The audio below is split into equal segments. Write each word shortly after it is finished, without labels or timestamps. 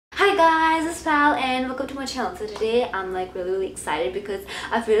guys, it's Pal and welcome to my channel. So today I'm like really excited because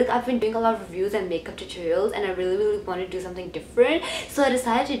I feel like I've been doing a lot of reviews and makeup tutorials and I really want to do something different. So I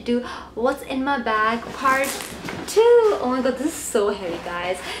decided to do what's in my bag part 2. Oh my god, this is so heavy,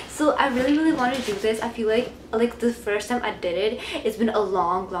 guys. So I really want to do this. I feel like the first time I did it, it's been a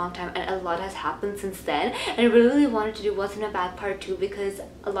long time and a lot has happened since then, and I really wanted to do what's in my bag part 2 because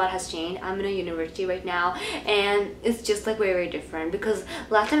a lot has changed. I'm in a university right now and it's just like very different because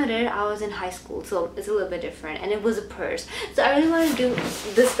last time I did it I was in high school, so it's a little bit different, and it was a purse. So I really want to do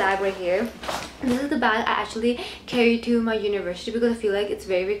this bag right here. This is the bag I actually carry to my university because I feel like it's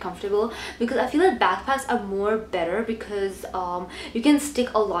very comfortable, because I feel like backpacks are more better because you can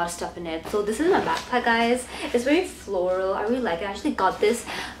stick a lot of stuff in it. So this is my backpack, guys. It's very floral. I really like it. I actually got this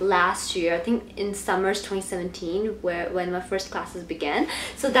last year, I think in summers 2017, when my first classes began.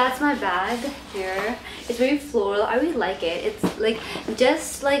 So that's my bag here. It's very floral. I really like it. It's like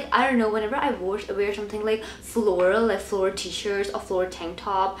just like, I don't know, whenever I wear something like floral t-shirts or floral tank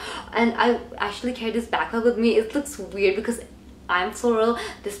top, and I actually carry this backpack with me, it looks weird because I'm floral,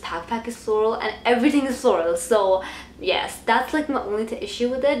 this backpack is floral, and everything is floral. So yes, that's like my only issue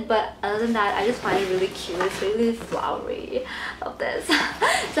with it, but other than that I just find it really cute. It's really flowery of this.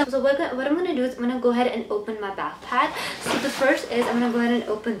 so what I'm gonna do is I'm gonna go ahead and open my backpack. So the first is I'm gonna go ahead and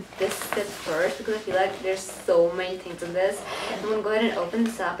open this zip first because I feel like there's so many things in this. I'm gonna go ahead and open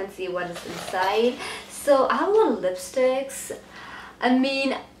this up and see what is inside. So I have a lot of lipsticks. I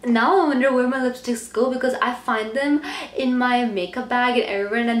mean, now I wonder where my lipsticks go because I find them in my makeup bag and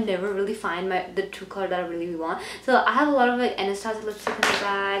everywhere, and I never really find the true color that I really want. So I have a lot of like Anastasia lipstick in my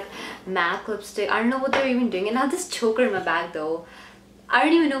bag, MAC lipstick. I don't know what they're even doing. And I have this choker in my bag though. I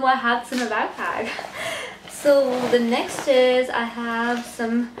don't even know why I have this in my backpack. So the next is I have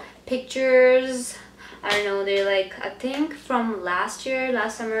some pictures. I don't know, they're like, I think from last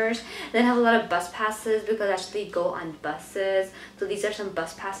summers. Then I have a lot of bus passes because I actually go on buses. So these are some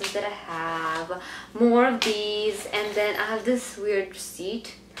bus passes that I have. More of these, and then I have this weird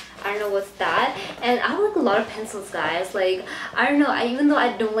receipt. I don't know what's that. And I have like a lot of pencils, guys. Like, I don't know, even though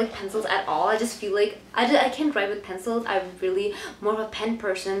I don't like pencils at all, I just feel like I can't write with pencils. I'm really more of a pen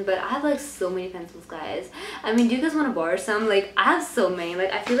person, but I have like so many pencils, guys. I mean, do you guys want to borrow some? Like, I have so many.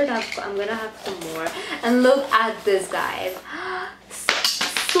 Like, I feel like I'm gonna have some more. And look at this, guys.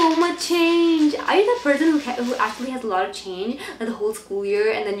 So much change. Are you that person who actually has a lot of change like the whole school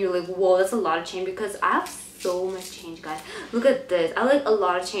year, and then you're like, whoa, that's a lot of change? Because I have so much change, guys. Look at this. I like a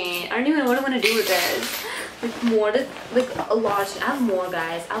lot of change. I don't even know what I'm gonna do with this. Like more, like a lot of change. I have more,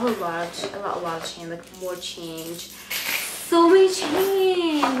 guys. I have a lot of change. Like more change. So many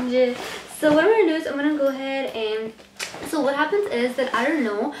change. So what I'm gonna do is I'm gonna go ahead and. So what happens is that I don't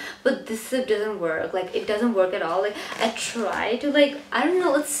know, but this zip doesn't work. Like, it doesn't work at all. Like, I try to, like, I don't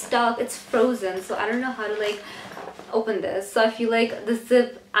know, it's stuck, it's frozen, so I don't know how to like open this. So I feel like the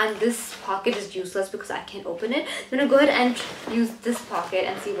zip and this pocket is useless because I can't open it. I'm gonna go ahead and use this pocket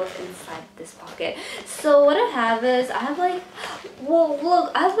and see what's inside this pocket. So what I have is I have like, whoa,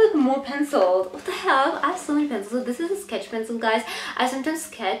 look, I have like more pencils. What the hell? I have so many pencils. So this is a sketch pencil, guys. I sometimes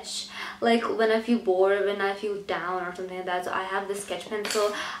sketch like when I feel bored, when I feel down or something like that. So I have this sketch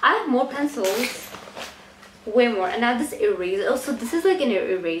pencil. I have more pencils, way more, and I have this eraser. Oh, so this is like an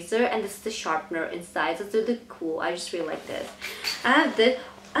eraser, and this is the sharpener inside. So it's really cool. I just really like this. I have this.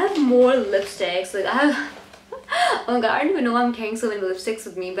 I have more lipsticks. Like, I have oh my god, I don't even know why I'm carrying so many lipsticks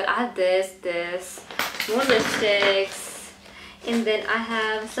with me, but I have this, more lipsticks, and then I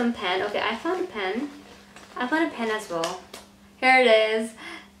have some pen. Okay, I found a pen. I found a pen as well. Here it is,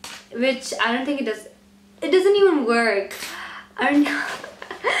 which I don't think it does. It doesn't even work. I don't know.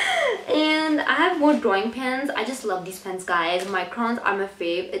 And I have more drawing pens. I just love these pens, guys. Microns are my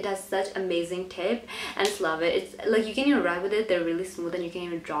fave. It has such amazing tip, and I just love it. It's like you can even write with it. They're really smooth, and you can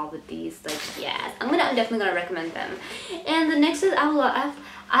even draw with these. Like, yes, I'm definitely gonna recommend them. And the next is I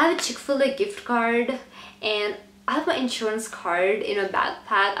have a Chick-fil-A gift card, and I have my insurance card in a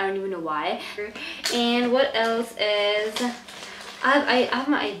backpack. I don't even know why. And what else is I have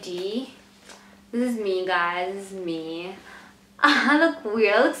my ID. This is me, guys. This is me. I look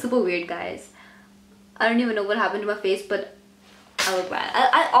weird. I look super weird, guys. I don't even know what happened to my face, but I look bad.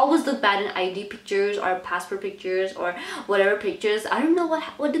 I always look bad in ID pictures or passport pictures or whatever pictures. I don't know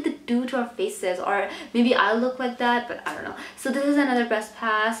what did they do to our faces, or maybe I look like that, but I don't know. So this is another best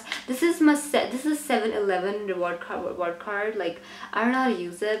pass. This is my this is 7-Eleven reward card. Like, I don't know how to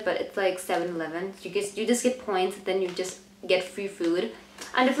use it, but it's like 7-Eleven. You just get points, then you just get free food.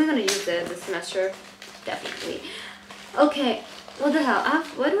 I'm definitely gonna use it this semester, definitely. Okay, what the hell?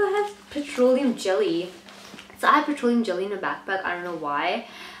 Why do I have petroleum jelly? So I have petroleum jelly in my backpack. I don't know why.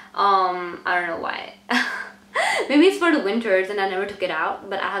 I don't know why. Maybe it's for the winters and I never took it out,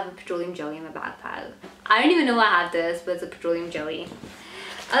 but I have a petroleum jelly in my backpack. I don't even know why I have this, but it's a petroleum jelly.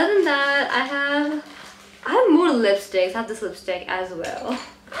 Other than that, I have more lipsticks. I have this lipstick as well.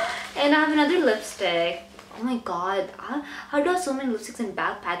 And I have another lipstick. Oh my god, how do I have so many lipsticks in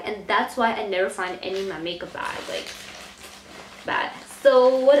backpack? And that's why I never find any in my makeup bag. Like, bad.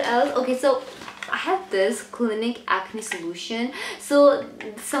 So what else? Okay, so I have this Clinique acne solution. So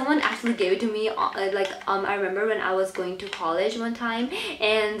someone actually gave it to me I remember when I was going to college one time,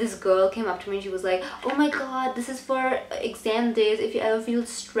 and this girl came up to me and she was like, oh my god, this is for exam days if you ever feel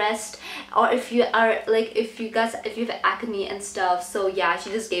stressed, or if you are like if you have acne and stuff. So yeah, she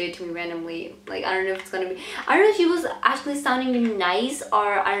just gave it to me randomly. Like, I don't know if it's gonna be, I don't know if she was actually sounding nice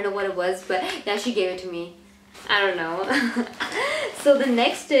or I don't know what it was, but yeah, she gave it to me. I don't know. So the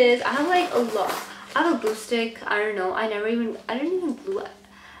next is, I have like a lot. I have a glue stick. I don't know. I didn't even glue it.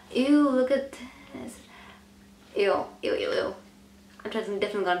 Ew, look at this. Ew, ew, ew, ew. I'm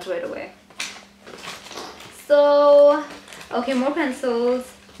definitely gonna throw it away. So, okay, more pencils,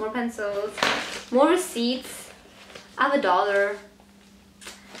 more receipts. I have $1.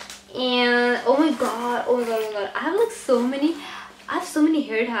 And oh my god, oh my god, oh my god. I have like I have so many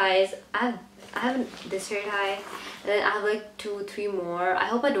hair ties. I have this hair tie, and then I have like 2, 3 more. I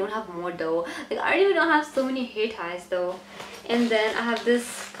hope I don't have more though. Like, I don't even have so many hair ties though. And then I have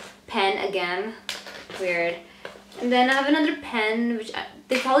this pen again, weird. And then I have another pen, which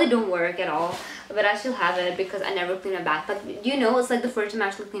they probably don't work at all, but I still have it because I never clean my backpack. You know, it's like the first time I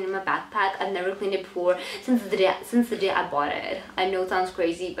actually cleaned my backpack. I've never cleaned it before since the day I bought it. I know it sounds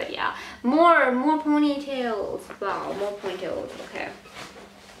crazy, but yeah. More ponytails. Wow, more ponytails. Okay.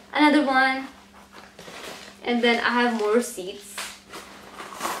 Another one. And then I have more receipts.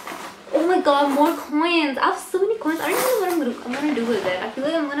 Oh my god, more coins. I have so many coins. I don't know what I'm gonna do with it. I feel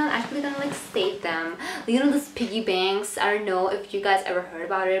like I'm actually gonna like save them. Like, you know, those piggy banks. I don't know if you guys ever heard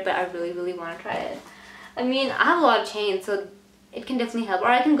about it, but I really want to try it. I mean, I have a lot of change, so it can definitely help. Or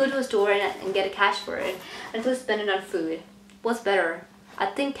I can go to a store and get a cash for it and just spend it on food. What's better? I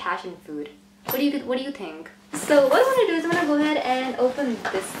think cash and food. What do you think? So what I'm gonna do is I'm gonna go ahead and open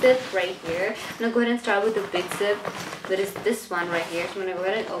this zip right here. I'm gonna go ahead and start with the big zip. That is this one right here. So I'm gonna go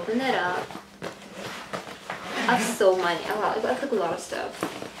ahead and open it up. I have so many. Oh wow, I have like a lot of stuff.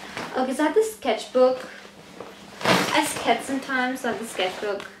 Okay, so I have this sketchbook. I sketch sometimes, so I have the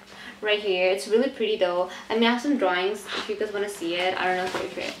sketchbook right here. It's really pretty though. I mean, I have some drawings if you guys want to see it. I don't know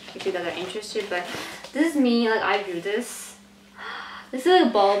if you guys are interested, but this is me. Like, I drew this. This is like a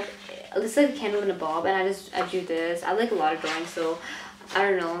bulb. This is like a candle in a bulb, and I drew this. I like a lot of drawings, so I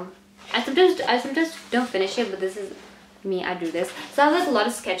don't know. I sometimes don't finish it, but this is me. I drew this. So I have like a lot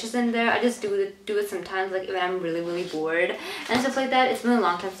of sketches in there. I just do it sometimes, like when I'm really bored and stuff like that. It's been a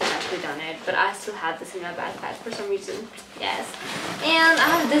long time since I've actually done it, but I still have this in my backpack for some reason. Yes. And I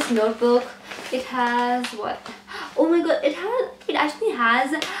have this notebook. It has what? Oh my god! It actually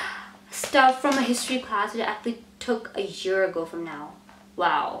has stuff from a history class that I actually took a year ago from now.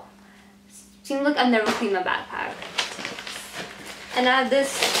 Wow. Seems like I've never cleaned my backpack. And I have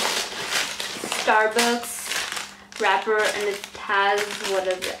this Starbucks wrapper, and it has, what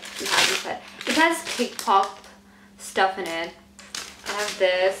is it? It has cake pop stuff in it. I have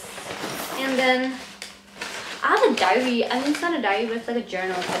this. And then I have a diary. I mean, it's not a diary, but it's like a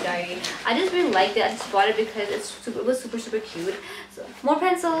journal. It's a diary. I just really liked it. I just bought it because it was super cute. So, more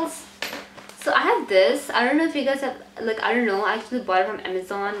pencils. So I have this. I don't know if you guys have, like, I don't know. I actually bought it from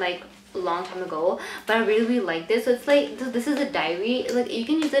Amazon like a long time ago, but I really like this. So it's like, this is a diary. Like, you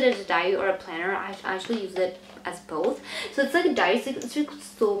can use it as a diary or a planner. I actually use it as both. So it's like a diary. It's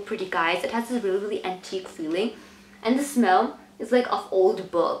so pretty, guys. It has this really antique feeling, and the smell is like of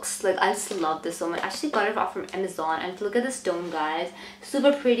old books. Like, I just love this so much. I actually got it off from Amazon, and look at the stone, guys.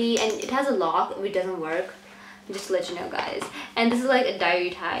 Super pretty, and it has a lock if it doesn't work. Just to let you know, guys. And this is like a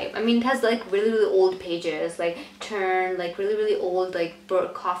diary type. I mean, it has like really old pages, like turn, like really old, like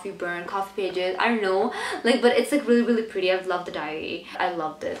coffee pages. I don't know, like, but it's like really pretty. I love the diary. I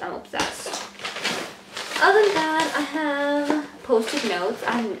love this. I'm obsessed. Other than that, I have post-it notes.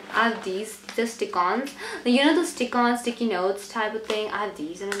 I have these just stick-ons. Like, you know those stick-on sticky notes type of thing. I have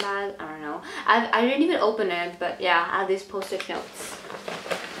these in a bag. I don't know. I didn't even open it, but yeah, I have these post-it notes.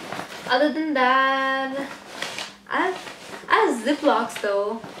 Other than that, I have Ziplocs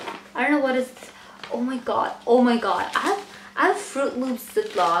though. I don't know what is. Oh my god. I I have Fruit Loops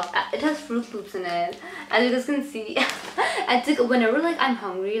Ziploc. It has Fruit Loops in it. As you guys can see, I think whenever like I'm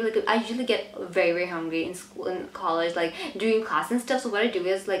hungry, like I usually get very hungry in school, in college, like during class and stuff. So what I do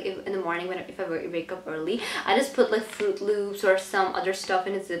is like if, in the morning if I wake up early, I just put like Fruit Loops or some other stuff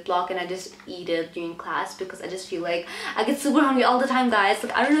in a Ziploc and I just eat it during class because I just feel like I get super hungry all the time, guys.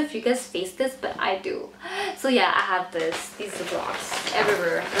 Like I don't know if you guys face this, but I do. So yeah, I have these Ziplocs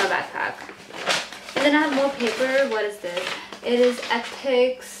everywhere in my backpack. And then I have more paper. What is this? It is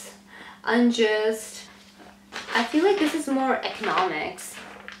Ethics, Unjust. I feel like this is more economics.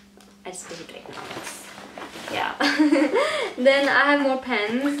 I just hate economics. Yeah. Then I have more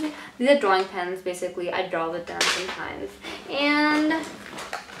pens. These are drawing pens basically. I draw with them sometimes. And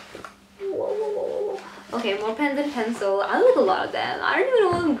whoa. Okay, more pens and pencil. I like a lot of them. I don't even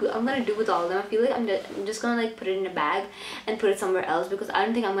know what I'm gonna do with all of them. I feel like I'm just gonna like put it in a bag and put it somewhere else because I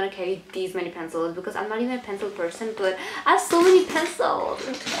don't think I'm gonna carry these many pencils because I'm not even a pencil person, but I have so many pencils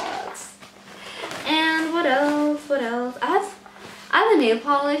and box. And what else? What else? I have a nail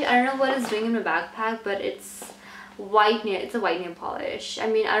polish. I don't know what it's doing in my backpack, but it's white nail. It's a white nail polish. I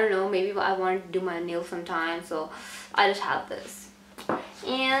mean, I don't know. Maybe I want to do my nails sometime, so I just have this.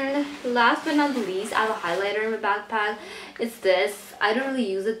 And last but not least, I have a highlighter in my backpack. It's this. I don't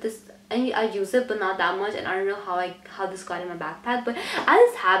really use it. I use it, but not that much, and I don't know how this got in my backpack. But I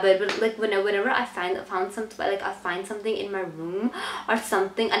just have it. But like whenever I find something in my room or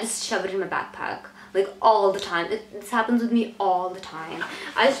something, I just shove it in my backpack. Like all the time. This happens with me all the time.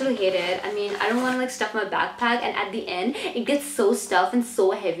 I just really hate it. I mean, I don't want to like stuff my backpack and at the end it gets so stuffed and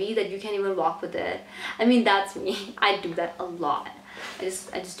so heavy that you can't even walk with it. I mean, that's me. I do that a lot. I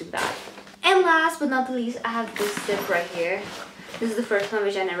just do that. And last but not the least, I have this zip right here. This is the first one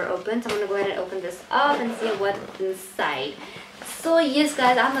which I never opened, so I'm gonna go ahead and open this up and see what's inside. So yes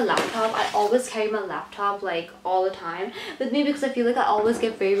guys, I have my laptop. I always carry my laptop like all the time with me because I feel like I always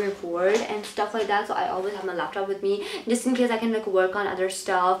get very bored and stuff like that. So I always have my laptop with me just in case I can like work on other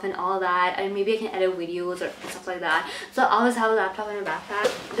stuff and all that, and maybe I can edit videos or stuff like that. So I always have a laptop in my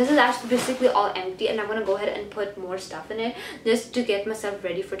backpack. This is actually basically all empty, and I'm gonna go ahead and put more stuff in it just to get myself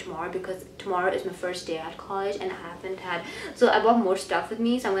ready for tomorrow because tomorrow is my first day at college and I haven't had, so I bought more stuff with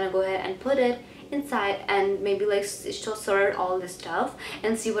me. So I'm gonna go ahead and put it inside and maybe like sort all this stuff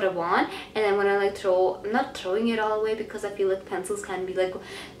and see what I want, and I'm gonna like I'm not throwing it all away because I feel like pencils can be like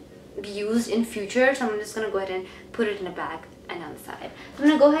used in future. So I'm just gonna go ahead and put it in a bag and on the side. I'm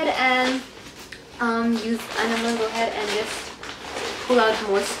gonna go ahead and I'm gonna go ahead and just pull out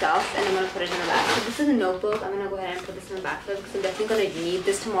more stuff and I'm gonna put it in the bag. So this is a notebook. I'm gonna go ahead and put this in the backpack because I'm definitely gonna need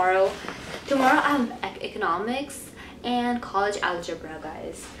this tomorrow. Tomorrow I have economics and college algebra,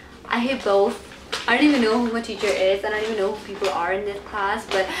 guys. I hate both. I don't even know who my teacher is. I don't even know who people are in this class,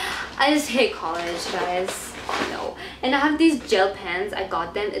 but I just hate college, guys. Oh no. And I have these gel pens. I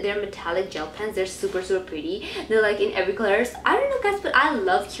got them. They're metallic gel pens. They're super pretty. They're like in every colors. I don't know, guys, but I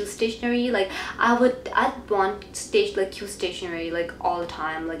love cute stationery. Like I'd want cute stationery like all the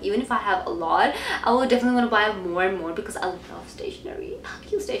time. Like even if I have a lot, I will definitely want to buy more and more because I love stationery,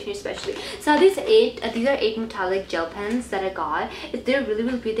 cute stationery especially. So these are 8 metallic gel pens that I got. They're really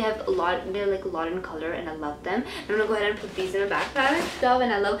pretty. They have a lot. They're like a lot in color and I love them. I'm gonna go ahead and put these in my backpack and stuff.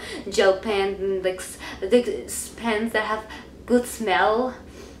 And I love gel pens and like pens that have good smell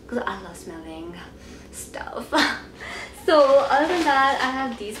because I love smelling stuff. So other than that, I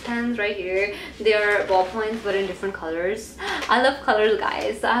have these pens right here. They are ballpoints but in different colors. I love colors,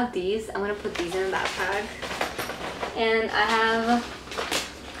 guys. So I have these. I'm gonna put these in the backpack. And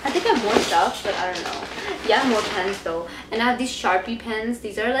I think I have more stuff, but I don't know. Yeah, I have more pens though. And I have these Sharpie pens.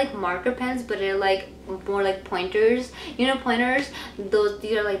 These are like marker pens, but they're like more like pointers. You know, pointers?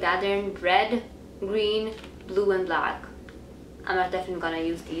 These are like that. They're in red, green, blue, and black. I'm not definitely gonna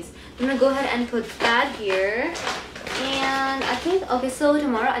use these. I'm gonna go ahead and put that here. And I think, okay, so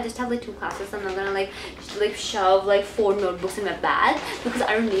tomorrow I just have like 2 classes. So I'm not gonna like shove like 4 notebooks in my bag because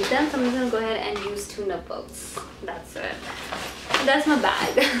I don't need them. So I'm just gonna go ahead and use 2 notebooks. That's it. That's my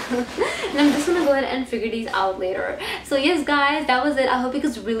bag. And I'm just gonna go ahead and figure these out later. So yes guys, that was it. I hope you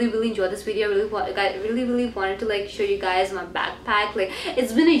guys really enjoyed this video. I really wanted to like show you guys my backpack. Like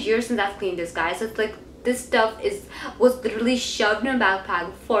it's been a year since I've cleaned this, guys. So it's like this stuff was literally shoved in my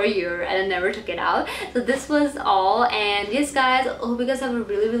backpack for a year and I never took it out. So this was all. And yes guys, I hope you guys have a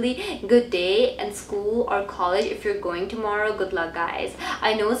really good day in school or college. If you're going tomorrow, good luck, guys.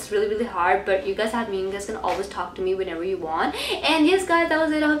 I know it's really hard, but you guys have me. You guys can always talk to me whenever you want. And yes guys, that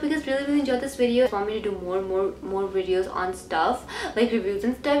was it. I hope you guys really enjoyed this video. If you want me to do more videos on stuff like reviews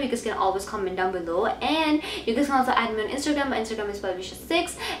and stuff, you guys can always comment down below. And you guys can also add me on Instagram. My Instagram is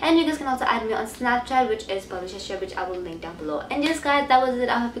PALVISHA6. And you guys can also add me on Snapchat, which is PALVISHA6, which I will link down below. And yes guys, that was it.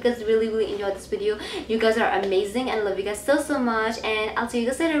 I hope you guys really enjoyed this video. You guys are amazing and I love you guys so much, and I'll see you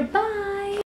guys later. Bye.